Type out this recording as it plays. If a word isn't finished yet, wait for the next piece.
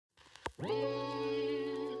Hi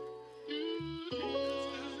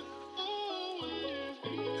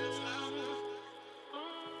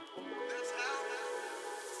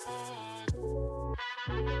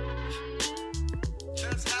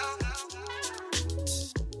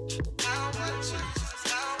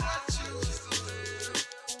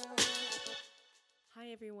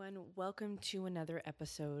everyone, welcome to another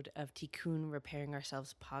episode of Tikkun Repairing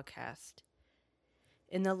Ourselves podcast.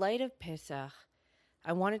 In the light of Pesach,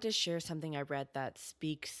 I wanted to share something I read that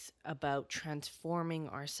speaks about transforming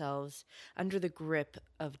ourselves under the grip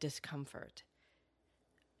of discomfort.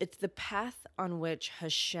 It's the path on which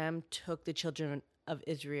Hashem took the children of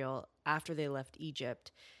Israel after they left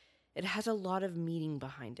Egypt. It has a lot of meaning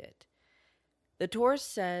behind it. The Torah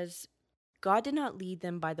says, God did not lead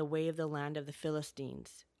them by the way of the land of the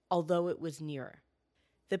Philistines, although it was nearer.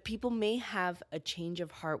 The people may have a change of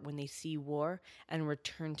heart when they see war and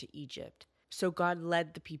return to Egypt. So God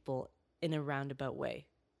led the people in a roundabout way.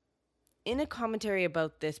 In a commentary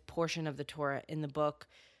about this portion of the Torah in the book,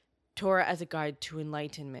 Torah as a Guide to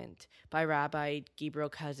Enlightenment by Rabbi Gabriel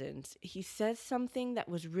Cousins, he says something that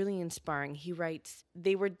was really inspiring. He writes,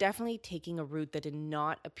 they were definitely taking a route that did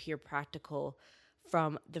not appear practical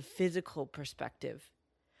from the physical perspective,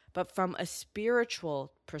 but from a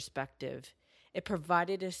spiritual perspective, it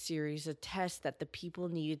provided a series of tests that the people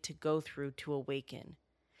needed to go through to awaken.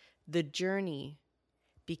 The journey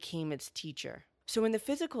became its teacher. So in the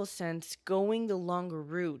physical sense, going the longer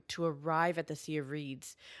route to arrive at the Sea of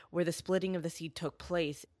Reeds, where the splitting of the sea took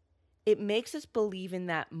place, it makes us believe in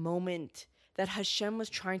that moment that Hashem was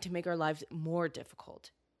trying to make our lives more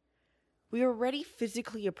difficult. We were already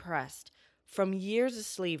physically oppressed from years of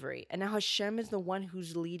slavery, and now Hashem is the one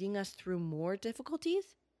who's leading us through more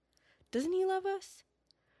difficulties? Doesn't he love us?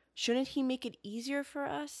 Shouldn't he make it easier for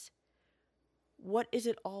us? What is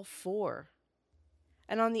it all for?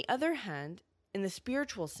 And on the other hand, in the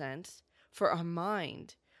spiritual sense, for our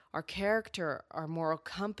mind, our character, our moral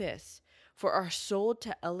compass, for our soul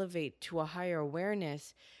to elevate to a higher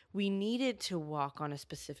awareness, we needed to walk on a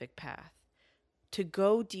specific path, to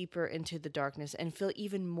go deeper into the darkness and feel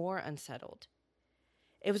even more unsettled.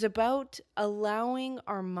 It was about allowing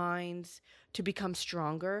our minds to become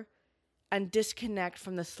stronger and disconnect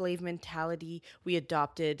from the slave mentality we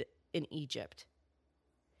adopted in Egypt.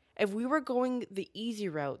 If we were going the easy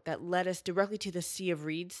route that led us directly to the Sea of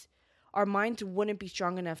Reeds, our minds wouldn't be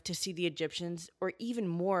strong enough to see the Egyptians, or even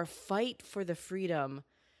more, fight for the freedom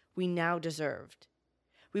we now deserved.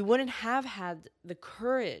 We wouldn't have had the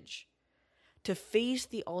courage to face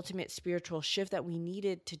the ultimate spiritual shift that we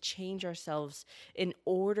needed to change ourselves in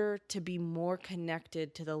order to be more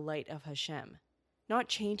connected to the light of Hashem. Not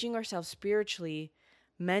changing ourselves spiritually,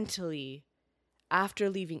 mentally, after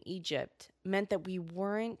leaving Egypt meant that we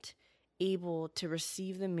weren't able to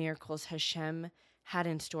receive the miracles Hashem had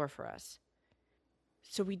in store for us.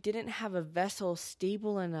 So we didn't have a vessel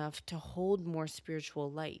stable enough to hold more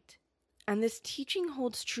spiritual light. And this teaching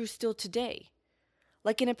holds true still today.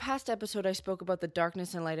 Like in a past episode, I spoke about the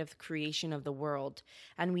darkness and light of the creation of the world,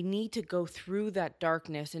 and we need to go through that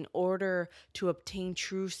darkness in order to obtain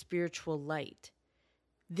true spiritual light.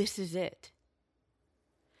 This is it.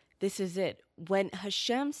 This is it. When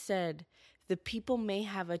Hashem said, the people may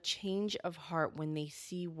have a change of heart when they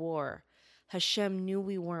see war, Hashem knew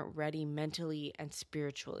we weren't ready mentally and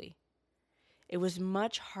spiritually. It was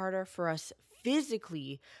much harder for us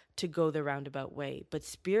physically to go the roundabout way, but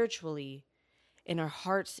spiritually, in our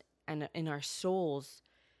hearts and in our souls,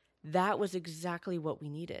 that was exactly what we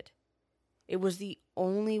needed. It was the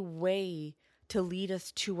only way to lead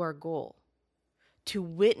us to our goal, to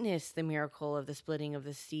witness the miracle of the splitting of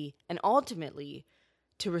the sea, and ultimately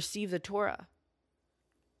to receive the Torah.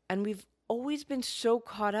 And we've always been so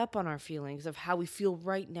caught up on our feelings of how we feel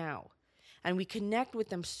right now, and we connect with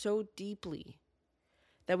them so deeply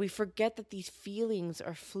that we forget that these feelings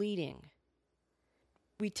are fleeting.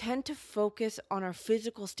 We tend to focus on our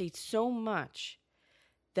physical state so much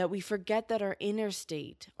that we forget that our inner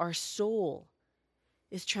state, our soul,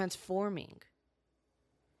 is transforming.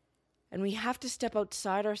 And we have to step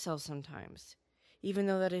outside ourselves sometimes, even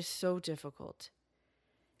though that is so difficult.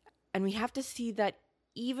 And we have to see that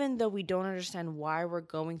even though we don't understand why we're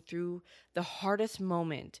going through the hardest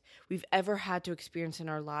moment we've ever had to experience in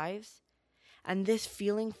our lives, and this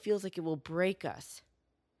feeling feels like it will break us,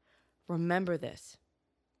 remember this.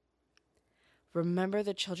 Remember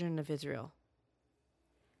the children of Israel.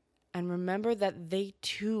 And remember that they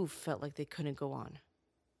too felt like they couldn't go on.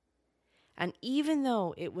 And even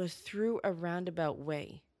though it was through a roundabout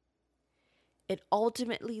way, it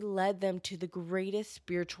ultimately led them to the greatest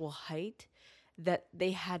spiritual height that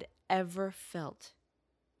they had ever felt.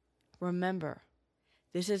 Remember,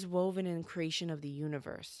 this is woven in the creation of the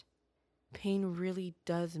universe. Pain really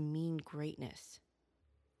does mean greatness.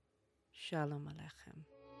 Shalom Aleichem.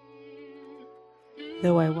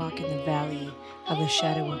 Though I walk in the valley of the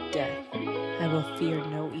shadow of death, I will fear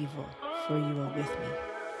no evil, for you are with me.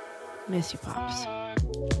 Miss you, Pops.